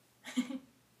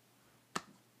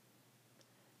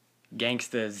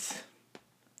Gangstas.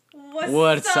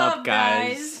 What's up,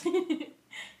 guys?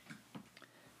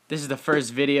 This is the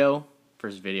first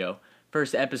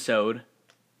episode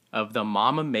of the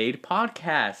Mama Made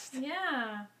podcast.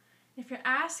 Yeah. If you're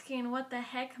asking what the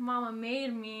heck Mama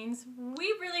Made means,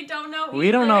 we really don't know either. We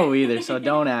don't know either, so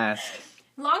don't ask.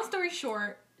 Long story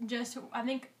short, I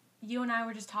think you and I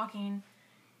were just talking,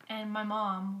 and my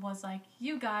mom was like,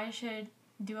 you guys should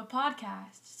do a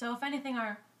podcast. So if anything,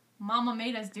 our mama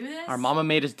made us do this. Our mama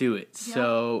made us do it. Yep.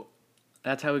 So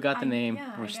that's how we got the name.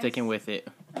 Yeah, We're sticking with it.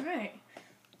 All right.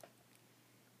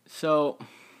 So.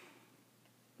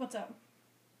 What's up?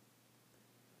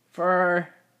 For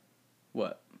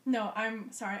what? No,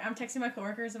 I'm sorry. I'm texting my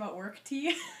coworkers about work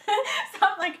tea. So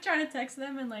I'm trying to text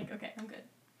them and okay, I'm good.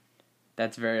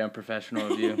 That's very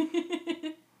unprofessional of you.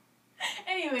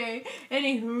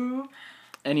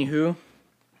 Anywho.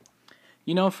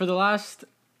 For the last,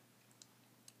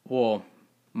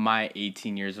 my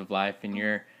 18 years of life and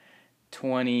your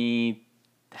 20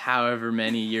 however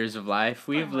many years of life,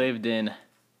 we've lived in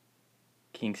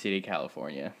King City,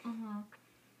 California. Mm-hmm.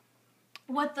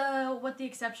 With the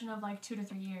exception of 2 to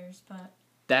 3 years, but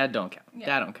that don't count. Yeah.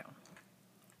 That don't count.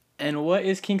 And what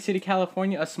is King City,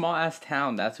 California? A small ass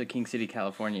town. That's what King City,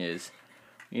 California is.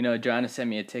 Joanna sent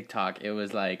me a TikTok. It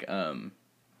was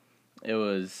it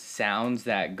was sounds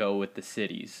that go with the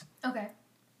cities. Okay.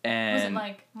 And was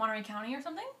it Monterey County or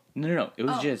something? No. It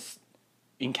was just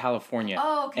in California.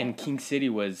 Oh, okay. And King City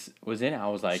was in it. I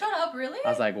was like, shut up, really? I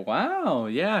was like, wow,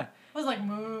 yeah. I was like,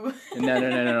 moo.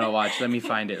 No. Watch. Let me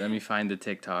find it. Let me find the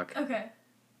TikTok. Okay.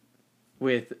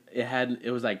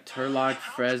 It was Turlock,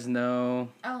 Fresno.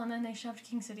 Oh, and then they shoved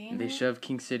King City in there? They shoved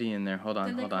King City in there. Hold on.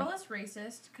 Did they call us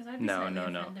racist? Because I'd be slightly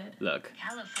offended. Look.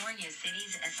 California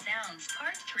Cities as Sounds,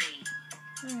 Part 3.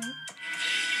 Alright.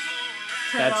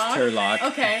 That's Turlock.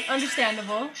 Okay,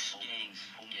 understandable.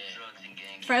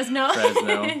 Fresno.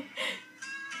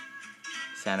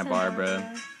 Santa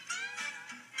Barbara.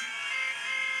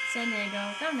 San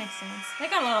Diego. That makes sense. They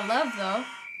got a lot of love, though.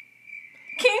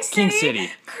 King City.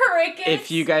 Crickets.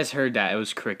 If you guys heard that, it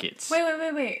was crickets.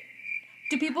 Wait.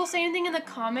 Do people say anything in the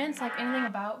comments, anything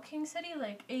about King City?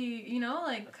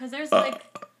 Because there's,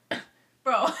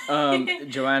 bro.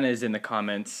 Joanna is in the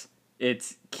comments.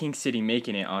 It's King City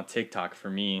making it on TikTok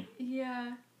for me.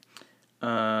 Yeah.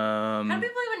 How do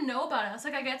people even know about us?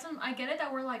 I get it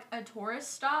that we're, a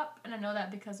tourist stop, and I know that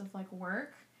because of,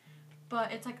 work.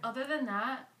 But it's, other than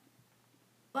that,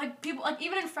 people,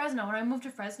 even in Fresno, when I moved to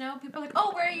Fresno, people are like,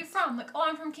 oh, where are you from? Oh,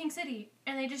 I'm from King City.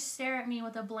 And they just stare at me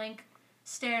with a blank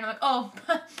stare, and I'm like, oh,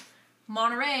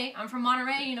 Monterey. I'm from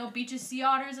Monterey, beaches, sea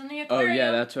otters, and the aquarium. Oh, yeah,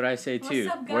 that's what I say, too.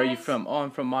 What's up, guys? Where are you from? Oh, I'm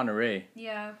from Monterey.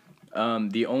 Yeah.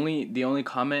 The only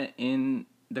comment in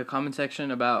the comment section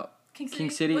about King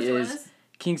City is,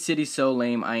 King City's so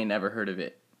lame, I ain't never heard of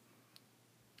it.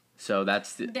 So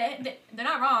that's they're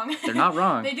not wrong. They're not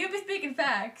wrong. They do be speaking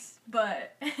facts,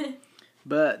 but...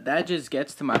 But that just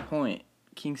gets to my point.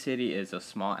 King City is a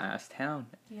small-ass town.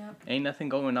 Yep. Ain't nothing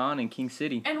going on in King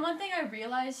City. And one thing I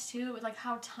realized, too, with,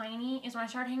 how tiny, is when I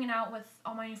started hanging out with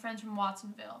all my new friends from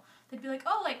Watsonville. They'd be like,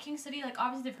 oh, King City,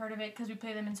 obviously they've heard of it because we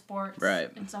play them in sports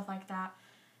and stuff like that.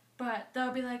 But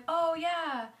they'll be like, oh,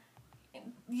 yeah,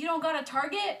 you don't got a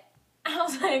Target? I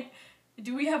was like,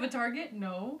 do we have a Target?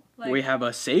 No. We have a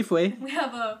Safeway. We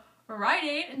have a Rite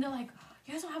Aid. And they're like,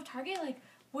 you guys don't have Target?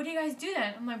 What do you guys do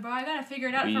then? I'm like, bro, I gotta figure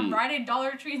it out from Rite Aid,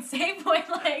 Dollar Tree, and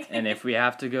Safeway. And if we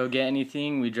have to go get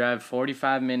anything, we drive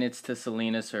 45 minutes to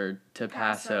Salinas or to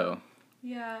Paso.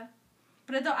 Yeah.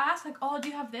 But they'll ask, oh, do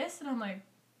you have this? And I'm like,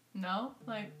 no.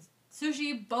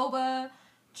 Sushi, boba,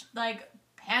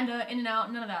 Panda,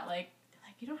 In-N-Out, none of that.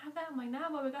 You don't have that? I'm like, nah,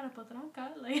 but we got a Potranca.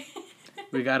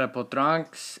 We got a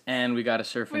Potranks, and we got a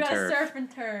Surf and Turf. We got a Surf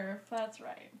and Turf. That's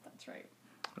right.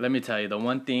 Let me tell you, the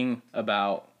one thing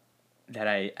about that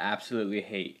I absolutely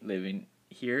hate living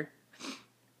here.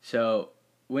 So,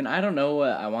 when I don't know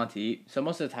what I want to eat, so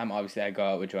most of the time, obviously, I go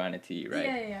out with Joanna to eat, right?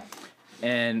 Yeah.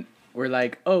 And we're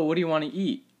like, oh, what do you want to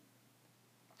eat?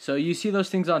 So, you see those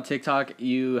things on TikTok,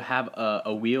 you have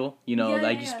a wheel, you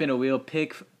spin a wheel,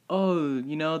 pick,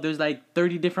 there's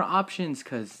 30 different options,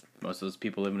 because most of those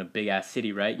people live in a big-ass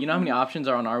city, right? You know how many options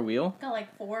are on our wheel? Got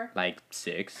 4.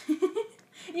 6.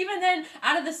 Even then,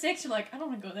 out of the 6, you're like, I don't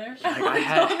want to go there.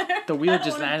 The wheel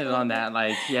just landed on that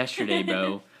yesterday,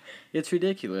 bro. It's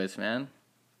ridiculous, man.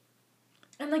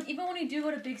 And even when you do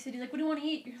go to big city, what do you want to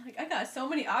eat? You're like, I got so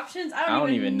many options. I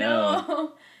don't even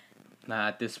know. Nah,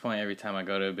 at this point, every time I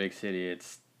go to a big city,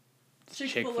 it's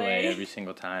Chick-fil-A every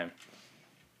single time.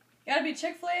 Gotta be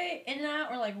Chick-fil-A,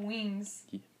 In-N-Out, or wings.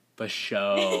 For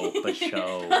show. That's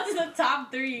the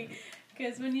top 3.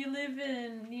 Because when you live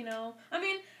in, you know, I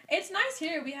mean, it's nice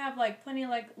here. We have like plenty of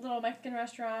like little Mexican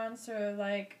restaurants or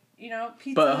like, you know,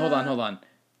 pizza. But hold on.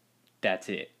 That's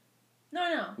it.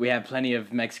 No. We have plenty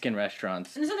of Mexican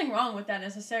restaurants. And there's nothing wrong with that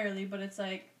necessarily, but it's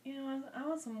like, you know, I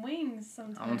want some wings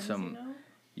sometimes, I want some.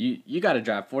 you know? You gotta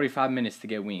drive 45 minutes to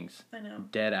get wings. I know.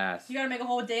 Dead ass. You gotta make a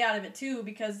whole day out of it too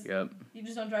because Yep. you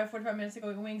just don't drive 45 minutes to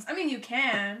go get wings. I mean, you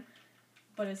can,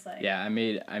 but it's like... Yeah, I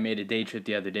made a day trip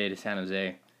the other day to San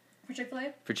Jose. For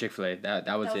Chick-fil-A? For Chick-fil-A.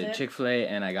 That was it. Chick-fil-A,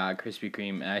 and I got Krispy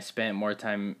Kreme, and I spent more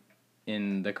time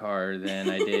in the car than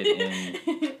I did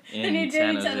in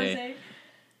San Jose.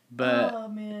 But, oh,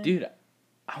 man. dude,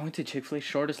 I went to Chick-fil-A,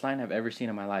 shortest line I've ever seen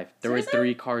in my life. There Seriously? were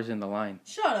 3 cars in the line.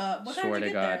 Shut up. What time did you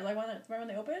get there? Like right when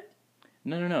they opened?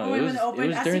 No. Oh, it was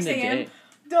during the day.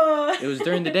 Duh. It was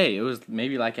during the day. It was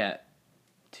maybe like at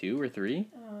 2 or 3.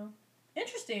 Oh.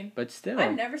 Interesting. But still.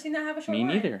 I've never seen that have a short Me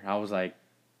line. neither. I was like...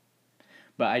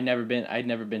 But I'd never been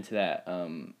to that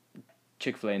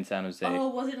Chick-fil-A in San Jose. Oh,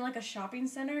 was it in like a shopping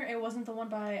center? It wasn't the one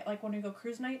by like when you go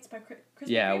cruise nights by Krispy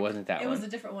Yeah, Kreme? it wasn't that one. It was a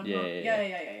different one. Yeah, huh?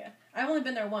 yeah. I've only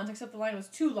been there once, except the line was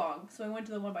too long, so we went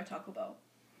to the one by Taco Bell.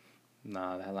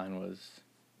 Nah, that line was...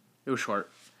 It was short.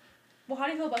 Well, how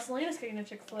do you feel about Salinas getting a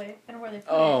Chick-fil-A and where they put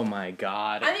it? Oh my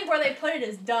god. I think where they put it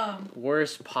is dumb.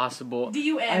 Worst possible.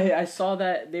 D-U-M. I saw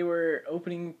that they were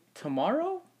opening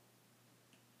tomorrow?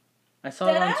 I saw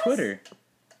it on Deadass? Twitter.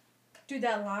 Dude,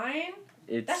 that line?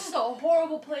 It's That's just a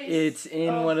horrible place. It's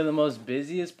in one of the most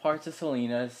busiest parts of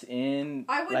Salinas, in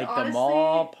I would like the honestly-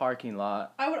 mall parking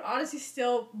lot. I would honestly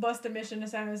still bust a mission to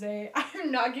San Jose.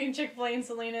 I'm not getting Chick-fil-A in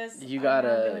Salinas. You I'm not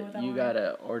dealing gotta with that you one.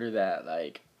 gotta order that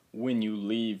like when you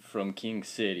leave from King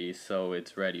City, so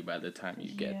it's ready by the time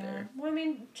you get there. Well, I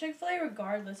mean, Chick-fil-A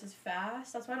regardless is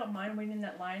fast. That's why I don't mind waiting in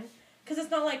that line. Because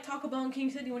it's not like Taco Bell in King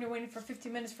City when you're waiting for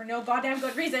 15 minutes for no goddamn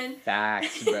good reason.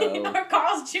 Facts, bro. Or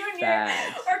Carl's Jr.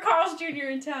 Facts. Or Carl's Jr.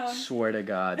 in town. Swear to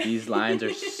God, these lines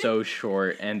are so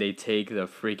short and they take the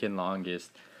freaking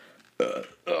longest.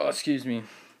 Oh, excuse me.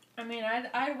 I mean,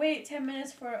 I'd wait 10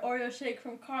 minutes for an Oreo shake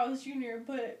from Carl's Jr.,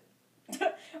 but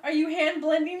are you hand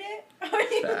blending it? Are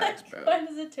you Facts, like, bro. why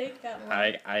does it take that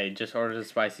long? I just ordered a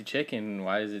spicy chicken.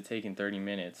 Why is it taking 30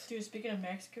 minutes? Dude, speaking of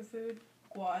Mexican food,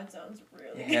 guad sounds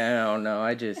really Hell no,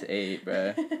 I just ate,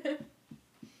 bruh.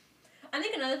 I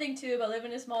think another thing too about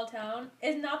living in a small town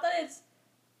is not that it's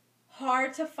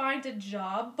hard to find a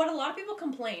job, but a lot of people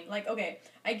complain. Like, okay,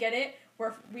 I get it.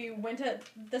 We went to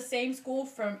the same school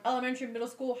from elementary, middle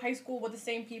school, high school with the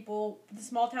same people. The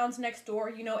small towns next door,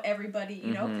 you know everybody,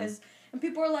 you know, and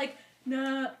people are like,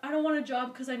 nah, I don't want a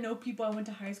job because I know people I went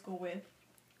to high school with.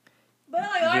 But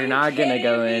like, are You're you not gonna kidding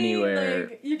go me? anywhere.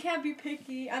 Like, you can't be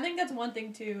picky. I think that's one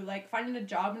thing too. Like, finding a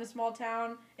job in a small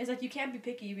town is like you can't be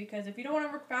picky because if you don't want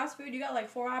to work fast food, you got like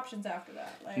 4 options after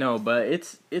that. Like, No, but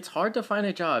it's hard to find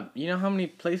a job. You know how many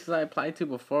places I applied to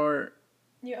before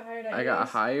you got hired. At I got yours?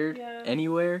 hired Yeah.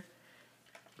 anywhere?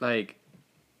 Like,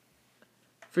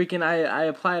 freaking I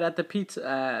applied at the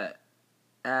pizza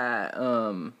at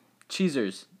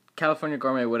Cheezers, California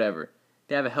Gourmet, whatever.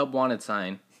 They have a help wanted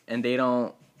sign and they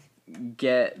don't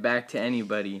get back to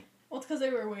anybody. Well, it's because they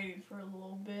were waiting for a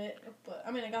little bit, but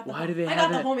I mean, I got the Why do they I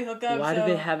have got the homie hookup. Why so.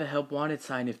 do they have a help wanted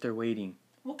sign if they're waiting?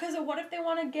 Well, because what if they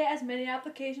want to get as many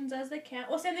applications as they can?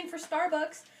 Well, same thing for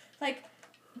Starbucks. Like,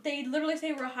 they literally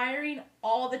say we're hiring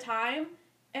all the time,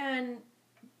 and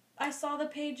I saw the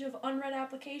page of unread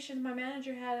applications my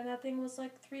manager had, and that thing was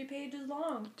like 3 pages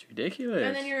long. It's ridiculous.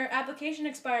 And then your application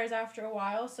expires after a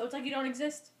while, so it's like you don't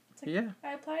exist. It's like, Yeah.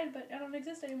 I applied, but I don't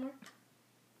exist anymore.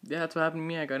 Yeah, that's what happened to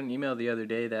me. I got an email the other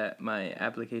day that my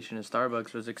application to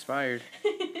Starbucks was expired.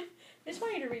 I just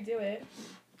want you to redo it.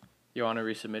 You want to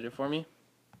resubmit it for me?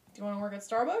 Do you want to work at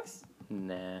Starbucks?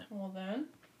 Nah. Well then.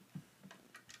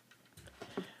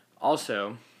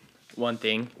 Also, one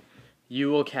thing,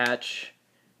 you will catch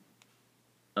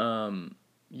your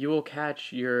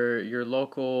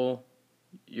local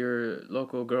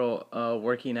girl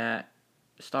working at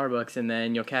Starbucks, and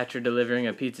then you'll catch her delivering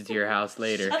a pizza to your house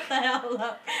later. Shut the hell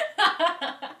up.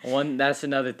 That's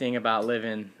another thing about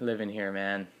living here,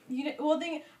 man. You know, well,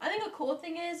 I think a cool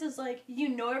thing is like you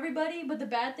know everybody, but the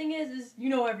bad thing is you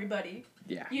know everybody.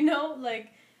 Yeah. You know,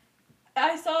 like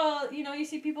I saw, you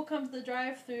see people come to the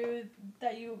drive-thru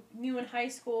that you knew in high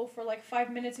school for like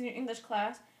 5 minutes in your English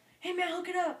class. Hey man, hook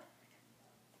it up.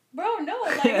 Bro, no,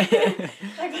 like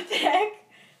like what the heck?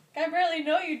 I barely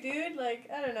know you, dude. Like,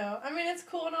 I don't know. I mean, it's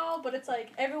cool and all, but it's like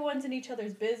everyone's in each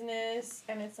other's business,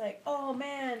 and it's like, oh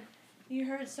man, you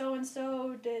heard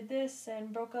so-and-so did this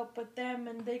and broke up with them,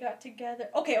 and they got together.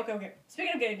 Okay.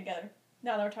 Speaking of getting together,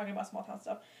 now that we're talking about small town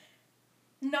stuff,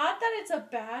 not that it's a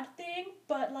bad thing,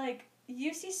 but like,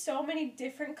 you see so many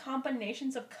different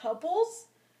combinations of couples.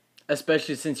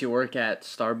 Especially since you work at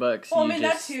Starbucks. Well, I mean,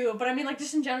 that too, but I mean, like,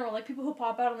 just in general, like, people who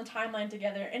pop out on the timeline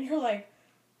together, and you're like,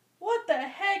 what the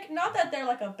heck? Not that they're,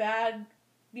 like, a bad,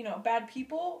 bad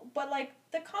people, but, like,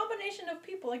 the combination of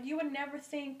people, like, you would never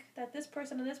think that this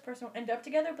person and this person will end up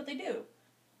together, but they do.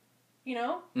 You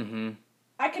know? Mm-hmm.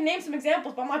 I can name some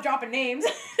examples, but I'm not dropping names.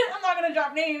 I'm not gonna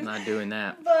drop names. Not doing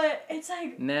that. But it's,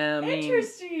 like, nah,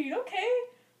 interesting. Okay.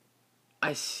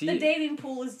 I see. The dating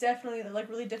pool is definitely, like,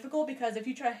 really difficult because if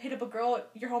you try to hit up a girl,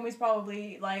 your homie's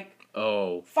probably, like...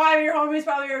 Oh. 5 of your homies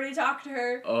probably already talked to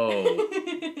her. Oh.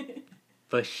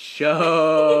 For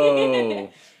sure.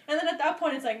 And then at that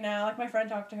point, it's like, nah, like, my friend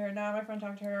talked to her, nah, my friend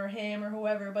talked to her, or him, or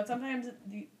whoever. But sometimes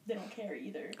they don't care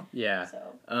either. Yeah.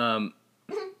 So. I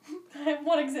have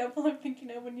one example I'm thinking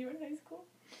of when you were in high school.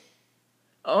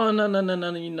 Oh,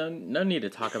 no need to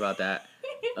talk about that.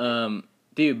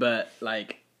 Dude, but,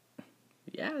 like...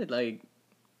 Yeah, like,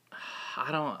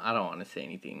 I don't want to say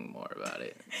anything more about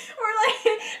it. We're,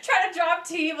 like, trying to drop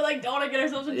tea, but, like, don't want to get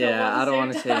ourselves in trouble. Yeah, I don't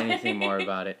want to say anything more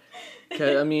about it.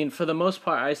 Because, I mean, for the most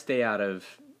part, I stay out of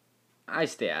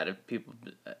people...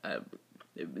 I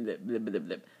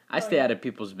stay out of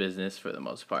people's business for the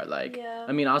most part. Like, yeah.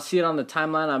 I mean, I'll see it on the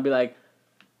timeline, I'll be like,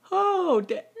 oh,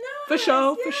 for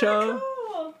sure, yeah, for sure.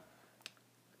 Cool.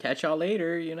 Catch y'all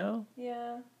later, you know?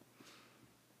 Yeah.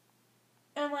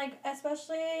 And, like,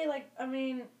 especially, like, I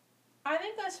mean, I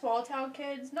think as small town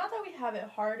kids, not that we have it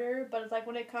harder, but it's, like,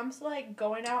 when it comes to, like,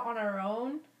 going out on our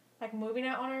own, like, moving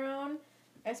out on our own,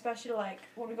 especially, like,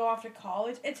 when we go off to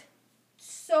college, it's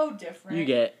so different.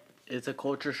 It's a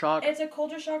culture shock. It's a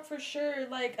culture shock for sure.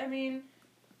 Like, I mean,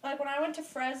 like, when I went to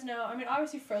Fresno, I mean,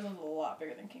 obviously Fresno's a lot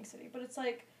bigger than King City, but it's,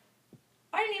 like,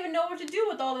 I didn't even know what to do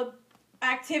with all the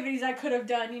activities I could have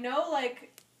done, you know? Like...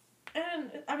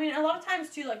 And, I mean, a lot of times,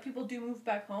 too, like, people do move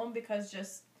back home because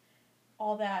just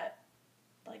all that,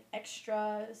 like,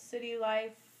 extra city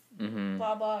life,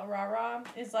 blah, blah, rah-rah,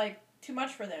 is, like, too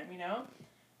much for them, you know?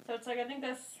 So it's, like, I think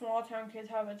that small-town kids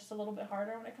have it just a little bit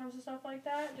harder when it comes to stuff like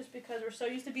that, just because we're so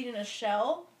used to being in a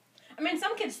shell. I mean,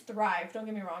 some kids thrive, don't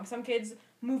get me wrong. Some kids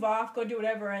move off, go do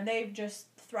whatever, and they just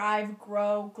thrive,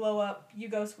 grow, glow up. You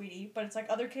go, sweetie. But it's, like,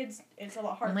 other kids, it's a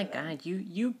lot harder. Oh, my God.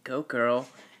 You go, girl.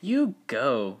 You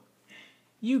go.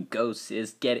 You go,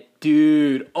 sis. Get it.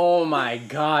 Dude, oh my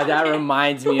God. That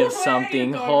reminds me of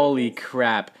something. Holy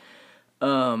crap.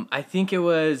 I think it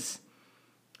was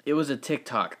a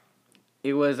TikTok.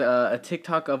 It was a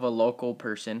TikTok of a local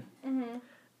person.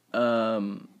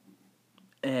 Mm-hmm.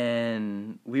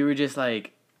 And we were just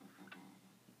like,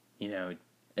 I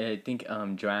think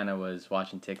Joanna was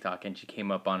watching TikTok and she came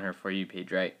up on her For You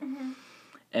page, right? Mm-hmm.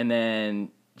 And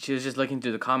then... she was just looking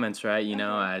through the comments, right? You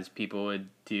know, as people would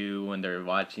do when they're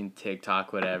watching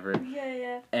TikTok, whatever.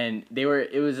 Yeah. And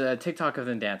it was a TikTok of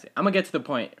them dancing. I'm gonna get to the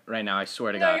point right now, I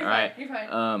swear to God, you're alright? You're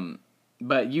fine.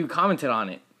 But you commented on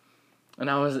it.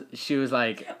 And she was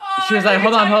like, oh, hold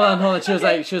on. She was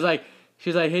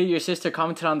like, hey, your sister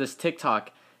commented on this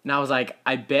TikTok. And I was like,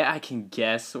 I bet I can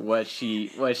guess what she...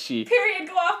 Period,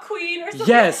 go off, queen, or something.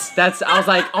 Yes, I was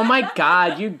like, oh my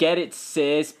God, you get it,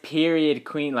 sis, period,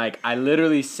 queen. Like, I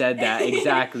literally said that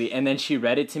exactly. And then she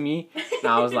read it to me, and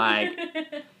I was like,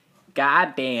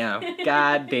 God damn.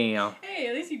 Hey,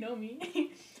 at least you know me.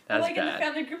 That's like bad. in the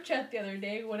family group chat the other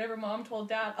day, whenever mom told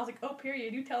dad, I was like, oh,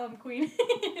 period, you tell him, queen.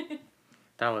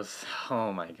 That was,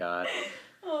 oh my God.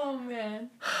 Oh,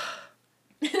 man.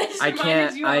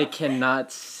 I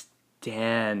cannot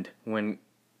stand when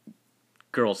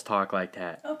girls talk like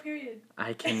that. Oh, period.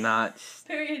 I cannot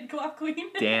period, go off, queen.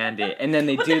 stand it. And then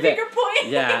they with do the that. Finger point.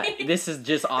 Yeah, this is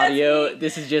just audio.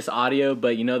 This is just audio,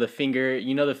 but the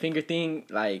finger thing,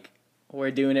 like, we're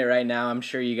doing it right now. I'm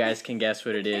sure you guys can guess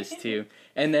what it is too.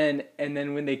 And then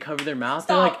when they cover their mouth,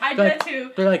 Stop, I do that too.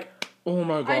 They're like, oh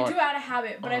my God. I do out of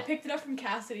habit, but I picked it up from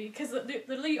Cassidy, because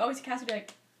literally you always see Cassidy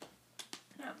like,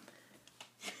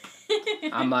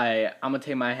 I'm gonna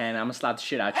take my hand, I'm gonna slap the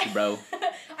shit out you, bro.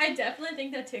 I definitely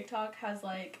think that TikTok has,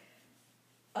 like,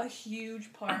 a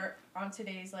huge part on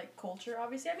today's, like, culture,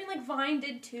 obviously. I mean, like, Vine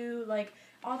did too, like,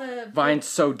 all the... Vine's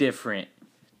so different.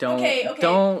 Don't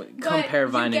compare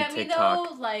Vine and TikTok. You get me,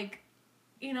 though? Like,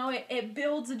 it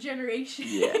builds a generation.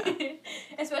 Yeah.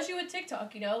 Especially with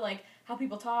TikTok, like, how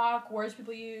people talk, words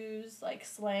people use, like,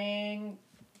 slang...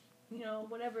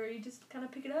 whatever, you just kind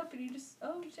of pick it up and you just,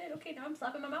 oh shit, okay, now I'm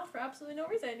slapping my mouth for absolutely no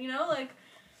reason, like,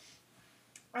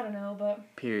 I don't know,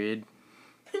 but... Period.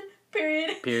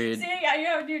 See, yeah,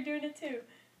 you're doing it too.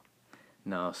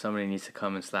 No, somebody needs to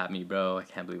come and slap me, bro. I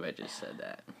can't believe I just said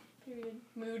that. Period.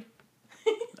 Mood.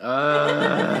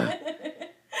 I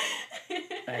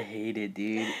hate it,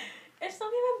 dude. It's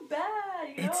not even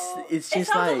bad, you know? It's just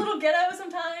it sounds like... a little ghetto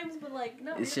sometimes, but like,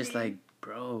 no. It's just like,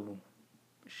 bro,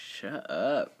 shut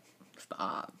up.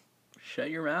 Stop. Shut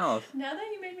your mouth. Now that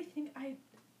you made me think,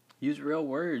 Use real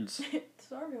words. It's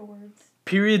not real words.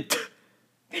 Period.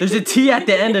 There's a T at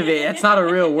the end of it. That's not a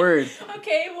real word.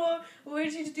 Okay, well, why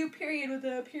did you just do period with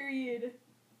a period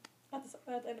at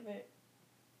the end of it?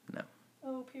 No.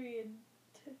 Oh, period.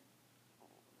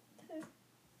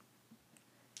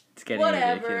 It's getting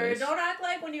Whatever. ridiculous. Don't act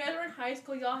like when you guys were in high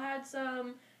school, y'all had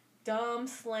some dumb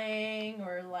slang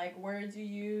or like words you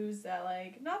used that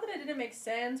like, not that it didn't make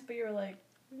sense, but you were like,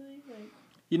 really? Like,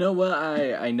 You know what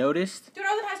I noticed? dude,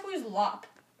 I was in high school, you used lop.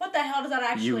 What the hell does that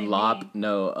actually You lop? mean?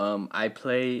 No. I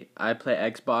play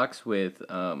Xbox with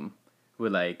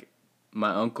like my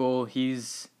uncle.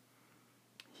 He's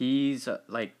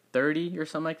like 30 or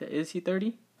something like that. Is he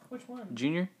 30? Which one?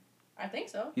 Junior? I think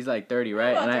so. He's like 30,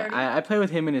 right? About And 30. I play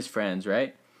with him and his friends,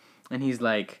 right? And he's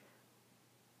like,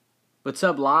 "What's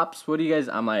up, Lops? What do you guys?"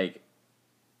 I'm like,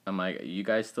 "You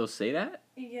guys still say that?"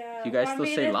 Yeah. You guys still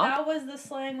say if lop? that was the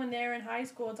slang when they were in high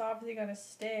school, it's obviously gonna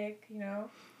stick, you know?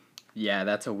 Yeah,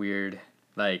 that's a weird.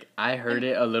 Like, I heard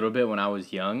it a little bit when I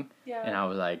was young, Yeah. and I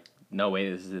was like, "No way,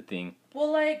 this is a thing."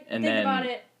 Well, like, And think then- about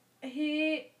it.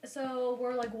 So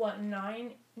we're like, what,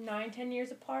 10 years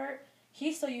apart?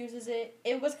 He still uses it.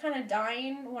 It was kind of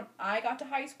dying when I got to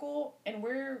high school, and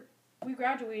we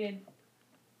graduated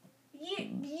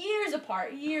years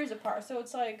apart. So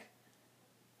it's like,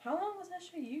 how long was that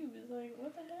shit used? Like,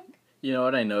 what the heck? You know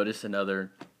what? I noticed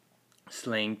another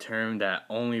slang term that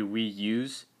only we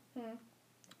use.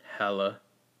 Hella.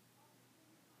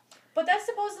 But that's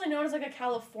supposedly known as like a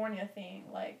California thing.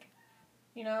 Like,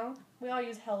 you know, we all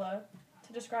use hella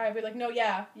to describe it. Like, no,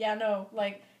 yeah, no.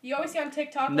 Like, you always see on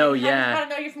TikTok, like, No, yeah. how to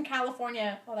know you're from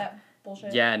California. All that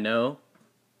bullshit. Yeah, no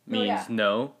No, means yeah.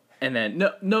 no. And then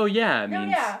no, yeah No,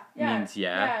 means yeah. means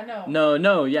yeah. Yeah, no.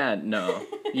 No, yeah, no.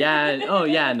 Yeah, oh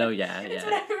yeah, no, yeah, It's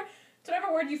yeah.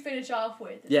 whatever word you finish off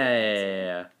with. is Yeah, what yeah, it's. yeah,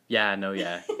 yeah. Yeah, no,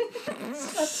 yeah.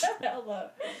 Shut the hell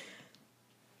up.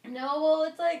 No,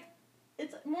 well,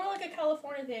 it's more like a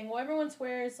California thing. Well, everyone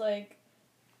swears, like,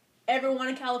 everyone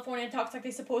in California talks like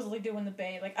they supposedly do in the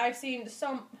Bay. Like, I've seen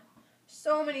so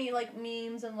many, like,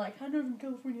 memes and, like, I'm from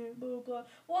California, blah, blah, blah.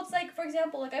 Well, it's like, for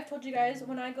example, like, I've told you guys,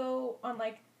 when I go on,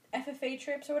 like, FFA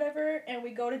trips or whatever, and we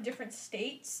go to different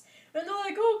states, and they're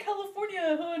like, oh,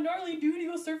 California, gnarly dude,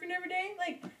 you go surfing every day?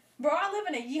 Like, bro, I live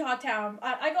in a yeehaw town.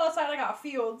 I go outside, I got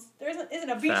fields. There isn't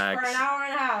a beach for Facts. an hour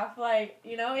and a half. Like,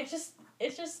 you know, it's just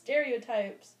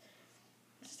stereotypes.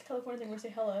 It's just a California thing where we say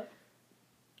hella.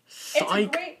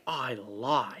 Psych, great- I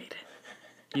lied.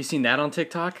 You seen that on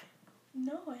TikTok?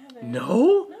 No, I haven't.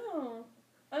 No? No.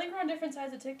 I think we're on different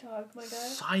sides of TikTok, my guy.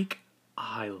 Psych,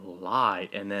 I lied.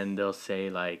 And then they'll say,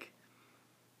 like,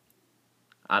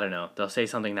 I don't know. They'll say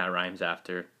something that rhymes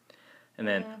after. And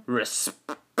then,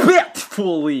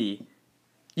 respectfully.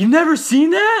 You've never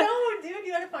seen that? No, dude,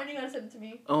 you gotta send it to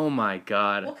me. Oh my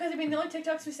god. Well, because, I mean, the only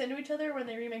TikToks we send to each other are when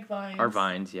they remake Vines. Our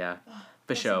Vines, yeah.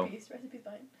 For Rest show. in peace,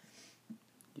 Vine.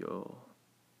 Yo.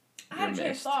 I had a You're train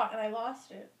of missed. thought, and I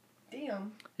lost it.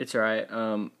 Damn. It's alright.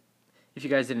 If you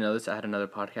guys didn't know this, I have another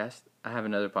podcast.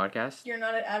 You're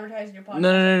not advertising your podcast.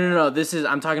 No. This is,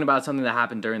 I'm talking about something that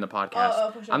happened during the podcast.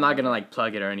 Oh, for sure. I'm not gonna like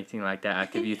plug it or anything like that.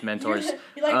 Active Youth Mentors.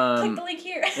 You're like, click the link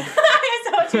here. I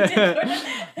saw what you did, Jordan.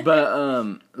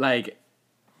 But like,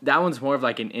 that one's more of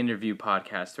like an interview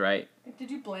podcast, right? Did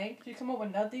you blank? Did you come up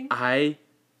with nothing? I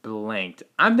blanked.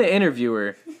 I'm the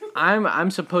interviewer.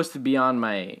 I'm supposed to be on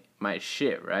my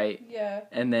shit, right? Yeah.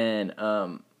 And then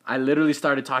I literally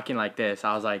started talking like this.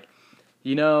 I was like,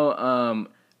 you know,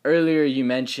 earlier you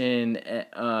mentioned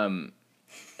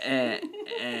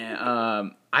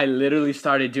I literally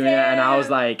started doing that, and I was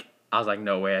like,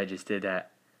 no way, I just did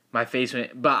that. My face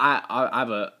went, but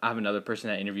I have another person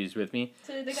that interviews with me,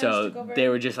 So they kinda so took over? they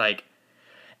were just like,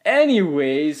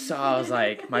 anyways. So I was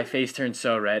like, my face turned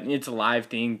so red, and it's a live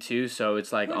thing too, so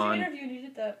it's like Who did you on. interview when you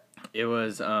did that? It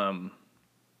was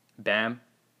Bam,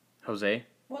 Jose.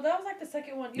 Well, that was like the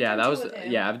second one. You Yeah, done that two was with him.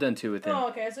 yeah. I've done two with him, Oh,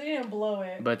 okay, so you didn't blow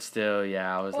it. but still,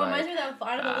 yeah, I was Well, it like. reminds me of that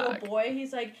vine of the fuck. little boy.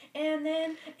 He's like, and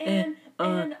then,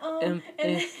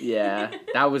 Yeah,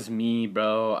 that was me,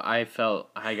 bro. I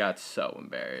got so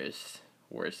embarrassed.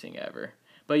 Worst thing ever.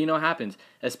 But you know what happens,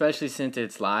 especially since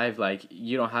it's live. Like,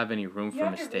 you don't have any room You for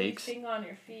have mistakes. to really think on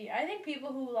your feet. I think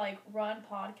people who like run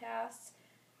podcasts,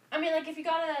 I mean, like if you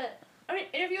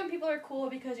interviewing people are cool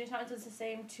because you're not just the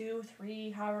same 2,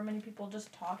 3, however many people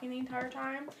just talking the entire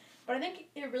time. But I think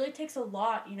it really takes a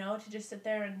lot, you know, to just sit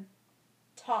there and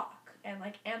talk and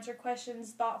like answer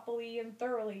questions thoughtfully and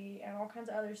thoroughly and all kinds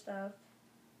of other stuff.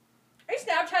 Are you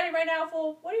Snapchatting right now,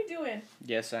 fool? What are you doing?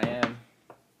 Yes, I am.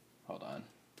 Hold on.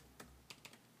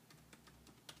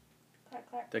 Clack,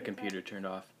 clack, The clack, computer turned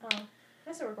off. clack. Oh,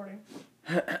 that's still recording.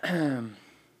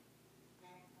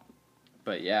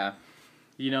 But yeah,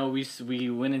 you know, we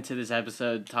went into this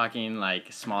episode talking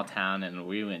like small town, and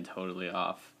we went totally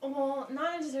off. Well,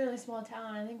 not necessarily small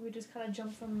town. I think we just kind of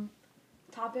jumped from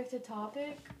topic to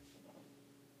topic.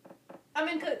 I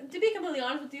mean, to be completely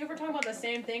honest with you, if we're talking about the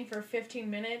same thing for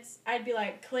 15 minutes, I'd be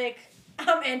like, click,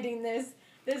 I'm ending this.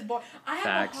 This boy. I have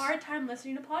Facts. a hard time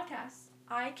listening to podcasts.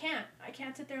 I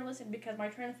can't sit there and listen because my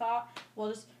train of thought will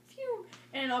just phew,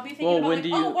 and I'll be thinking about like,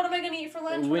 oh, what am I gonna eat for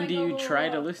lunch? When do you try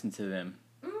to listen to them?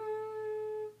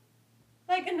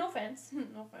 Like, and no offense.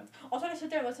 No offense. I'll try to sit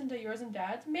there and listen to yours and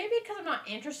Dad's. Maybe because I'm not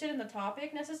interested in the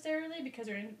topic necessarily because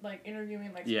you're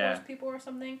interviewing like sports people or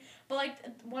something. But like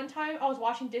one time I was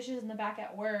washing dishes in the back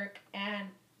at work and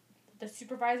the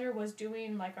supervisor was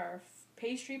doing like our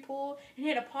pastry pool and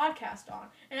he had a podcast on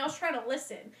and I was trying to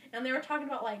listen and they were talking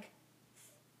about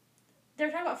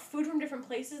food from different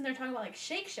places and they're talking about like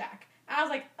Shake Shack. I was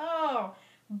like, oh,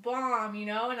 bomb, you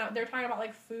know, and they're talking about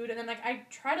like food and then like I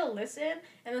try to listen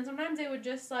and then sometimes they would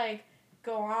just like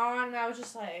go on and I was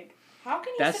just like, how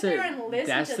can you sit there and listen to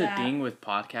that? That's the thing with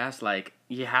podcasts, like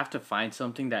you have to find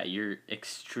something that you're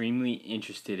extremely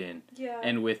interested in. Yeah.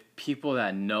 And with people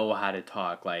that know how to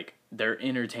talk, like they're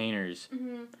entertainers.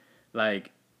 Mm-hmm.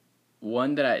 Like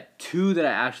two that I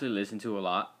actually listen to a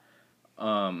lot.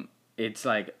 It's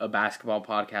like a basketball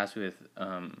podcast with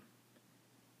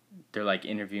they're like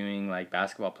interviewing like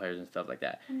basketball players and stuff like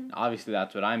that. Mm-hmm. Obviously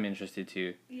that's what I'm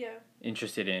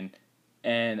interested in.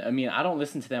 And I mean, I don't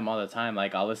listen to them all the time.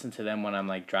 Like I'll listen to them when I'm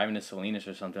like driving to Salinas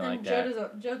or something like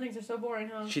that. Joe thinks they're so boring,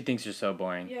 huh? She thinks they're so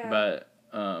boring. Yeah. But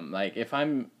like if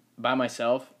I'm by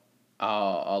myself,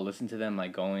 I'll listen to them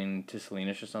like going to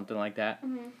Salinas or something like that.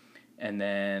 Mm-hmm. And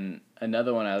then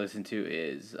another one I listen to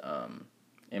is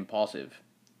Impulsive.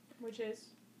 Which is?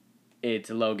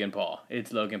 It's Logan Paul.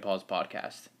 It's Logan Paul's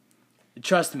podcast.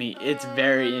 Trust me, it's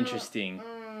very interesting.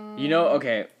 You know,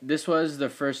 okay, this was the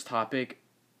first topic.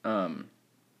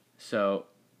 So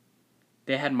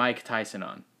they had Mike Tyson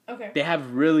on. Okay. They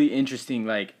have really interesting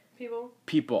like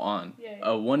people on.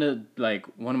 Yeah. One of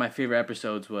my favorite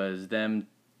episodes was them.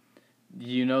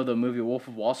 You know the movie Wolf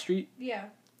of Wall Street? Yeah.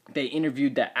 They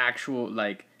interviewed the actual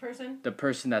like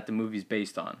person that the movie's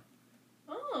based on.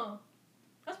 Oh,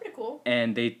 that's pretty cool.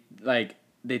 And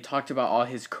they talked about all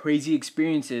his crazy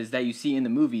experiences that you see in the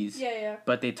movies. Yeah.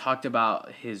 But they talked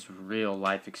about his real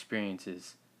life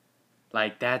experiences.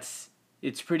 Like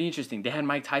it's pretty interesting. They had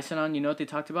Mike Tyson on. You know what they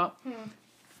talked about?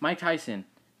 Mike Tyson.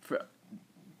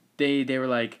 They were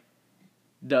like,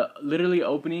 literally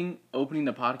opening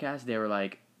the podcast. They were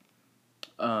like,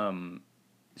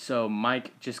 so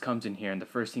Mike just comes in here and the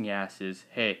first thing he asks is,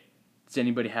 "Hey, does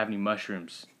anybody have any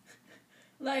mushrooms?"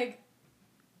 Like.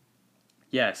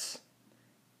 Yes.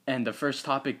 And the first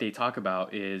topic they talk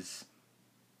about is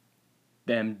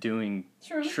them doing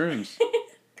shrooms.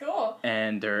 Cool.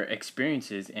 And their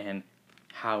experiences and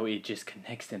how it just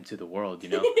connects them to the world, you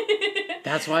know?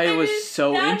 That's why it was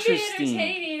so interesting. That'd be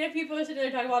entertaining if people sit there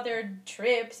and talk about their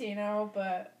trips, you know,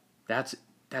 but... That's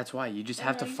why. You just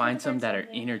have to find some that are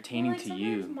entertaining to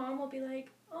you. Mom will be like,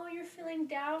 oh, you're feeling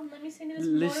down? Let me send you this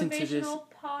motivational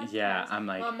podcast. Yeah, I'm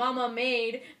like... My mama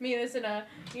made me listen to,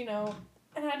 you know...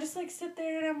 And I just, like, sit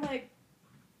there and I'm like...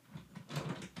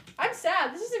 I'm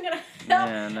sad. This isn't gonna help.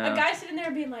 Yeah, no. A guy sitting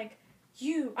there being like,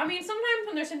 I mean, sometimes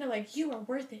when they're sitting there like, you are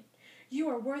worth it. You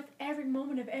are worth every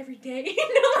moment of every day.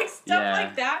 You know, like, stuff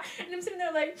like that. And I'm sitting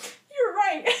there like, you're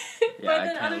right. But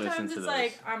then other times it's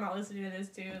like, I'm not listening to this,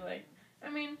 too. Like, I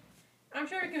mean, I'm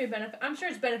sure it can be I'm sure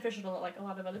it's beneficial to, like, a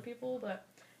lot of other people, but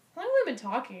how long have we been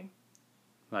talking?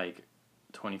 Like,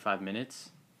 25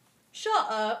 minutes?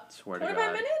 Shut up. Swear to 25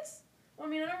 God. minutes? Well,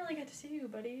 I mean, I don't really get to see you,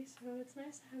 buddy, so it's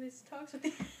nice to have these talks with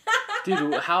you.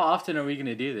 Dude, how often are we going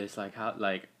to do this? Like,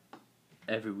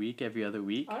 every week, every other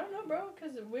week? I don't know, bro,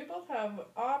 because we both have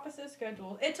opposite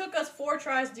schedules. It took us 4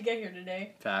 tries to get here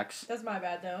today. Facts. That's my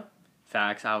bad, though.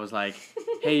 Facts. I was like,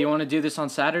 hey, you want to do this on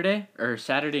Saturday? Or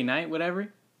Saturday night, whatever?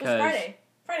 It's Friday.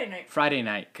 Friday night. Friday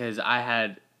night, because I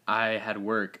had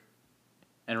work,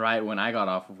 and right when I got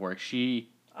off of work, she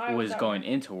was going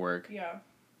into work. Yeah.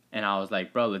 And I was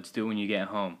like, bro, let's do it when you get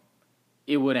home.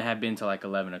 It wouldn't have been till like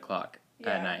 11 o'clock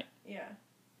at night. Yeah.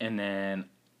 And then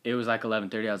it was like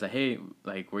 11:30. I was like, hey,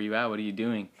 like, where you at? What are you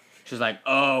doing? She was like,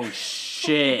 oh,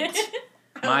 shit.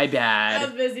 My bad. I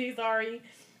was busy, sorry.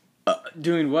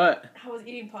 Doing what? I was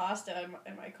eating pasta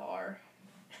in my car.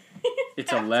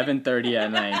 It's 11:30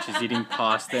 at night and she's eating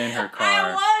pasta in her car.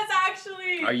 I was,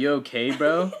 actually. Are you okay,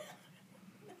 bro?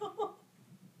 No.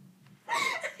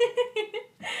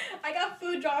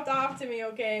 food dropped off to me,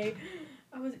 okay?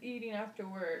 I was eating after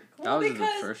work. That was the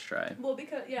first try. Well,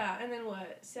 because, yeah, and then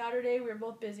what? Saturday, we were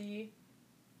both busy.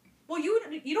 Well,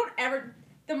 you don't ever,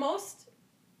 the most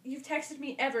you've texted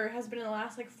me ever has been in the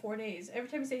last, 4 days. Every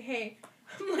time you say, hey,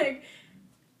 I'm like,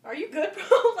 are you good,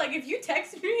 bro? Like, if you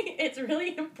text me, it's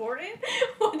really important.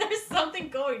 Well, there's something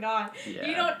going on. Yeah.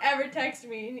 You don't ever text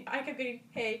me. And I kept getting,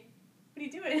 hey, what are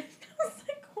you doing? I was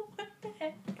like, what the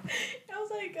heck? I was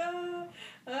like,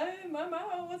 I'm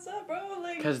out. What's up, bro?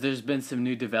 Like, because there's been some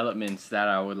new developments that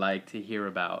I would like to hear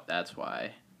about. That's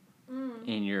why.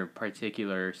 In your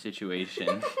particular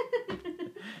situation.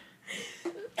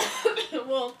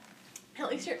 Well, at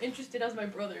least you're interested as my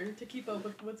brother to keep up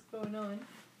with what's going on.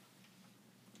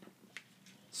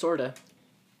 Sorta.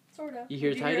 Sorta. You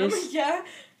hear Do Titus? him? Yeah.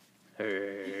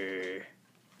 Hey.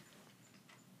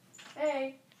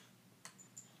 Hey.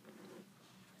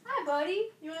 Hi, buddy.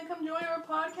 You want to come join our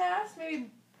podcast? Maybe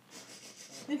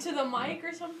into the mic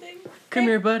or something? Come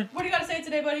here, bud. What do you got to say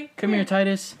today, buddy? Come here,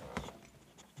 Titus.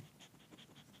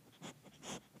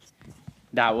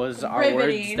 That was our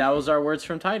Riveting. words. That was our words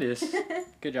from Titus.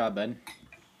 Good job, bud.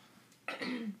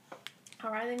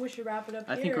 All right, I think we should wrap it up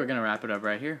I think we're gonna wrap it up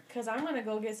right here. Because I'm going to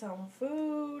go get some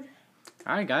food.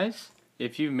 All right, guys.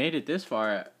 If you've made it this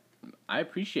far, I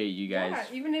appreciate you guys. Yeah,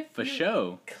 even if for you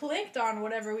show. clicked on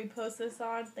whatever we post this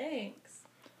on, thanks.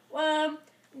 Well,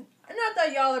 not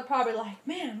that y'all are probably like,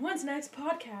 man, when's next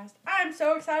podcast? I'm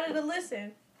so excited to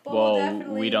listen. But we'll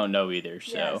definitely... we don't know either,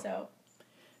 so. Yeah, so.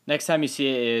 Next time you see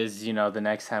it is, the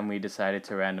next time we decided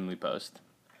to randomly post.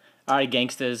 All right,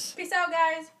 gangstas. Peace out,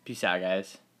 guys. Peace out,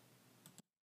 guys.